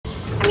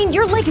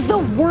you're like the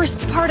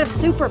worst part of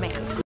Superman.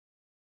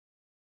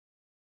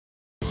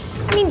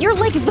 You're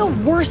like the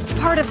worst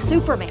part of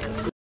Superman.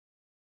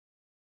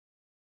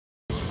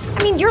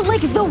 You're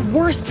like the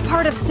worst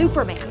part of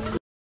Superman.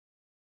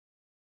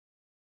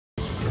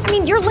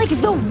 You're like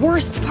the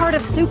worst part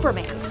of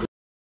Superman.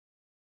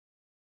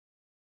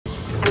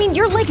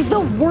 You're like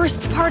the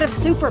worst part of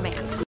Superman.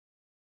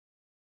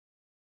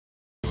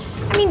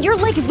 You're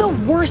like the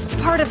worst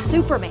part of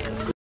Superman.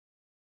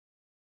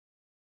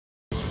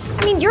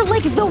 You're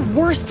like the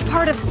worst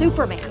part of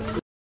Superman.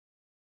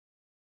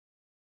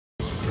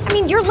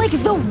 You're like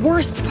the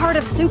worst part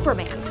of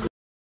Superman.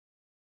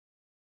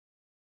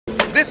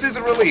 This is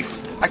a relief.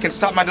 I can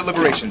stop my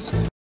deliberations.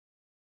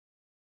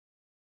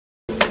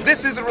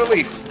 This is a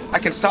relief. I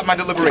can stop my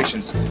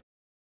deliberations.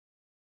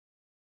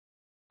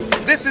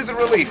 This is a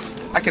relief.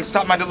 I can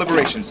stop my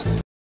deliberations.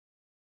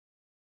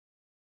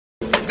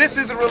 This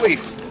is a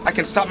relief. I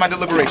can stop my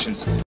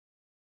deliberations.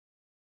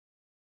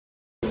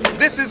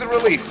 This is a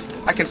relief.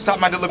 I can stop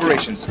my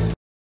deliberations.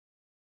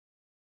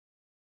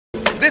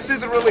 This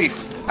is a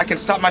relief. I can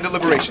stop my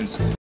deliberations.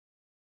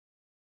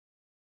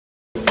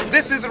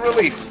 This is a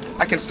relief.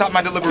 I can stop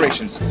my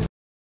deliberations.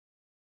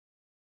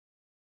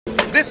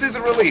 This is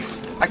a relief.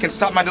 I can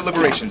stop my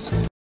deliberations.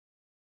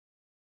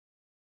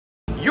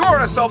 You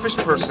are a selfish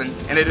person,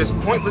 and it is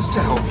pointless to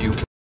help you.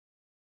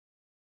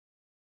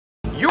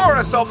 You are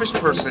a selfish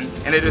person,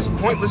 and it is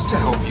pointless to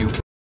help you.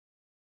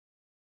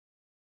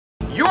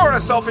 You are a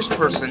selfish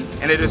person,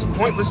 and it is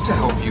pointless to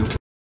help you.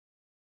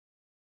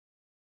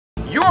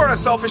 You are a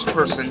selfish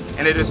person,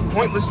 and it is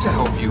pointless to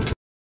help you.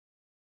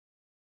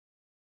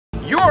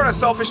 You are a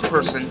selfish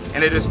person,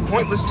 and it is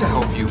pointless to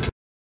help you.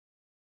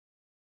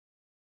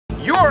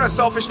 You are a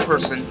selfish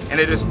person, and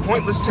it is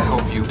pointless to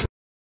help you.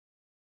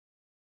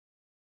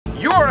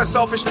 You are a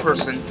selfish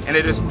person, and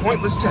it is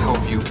pointless to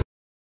help you.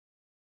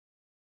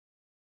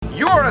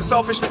 You are a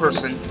selfish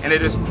person, and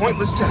it is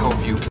pointless to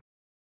help you.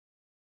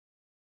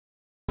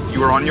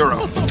 You are on your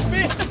own.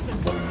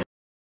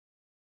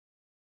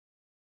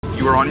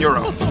 You are on your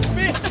own.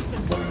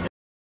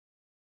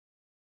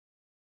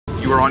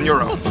 You are on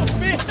your own.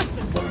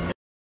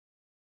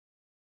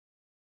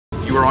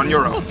 You are on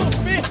your own.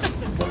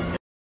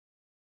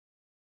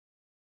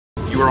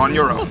 You are on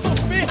your own.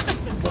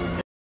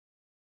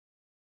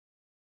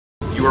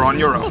 You are on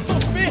your own.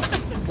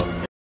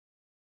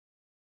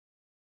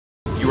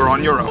 You are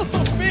on your own.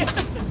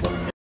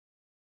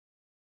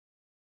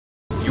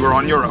 You are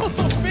on your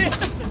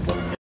own.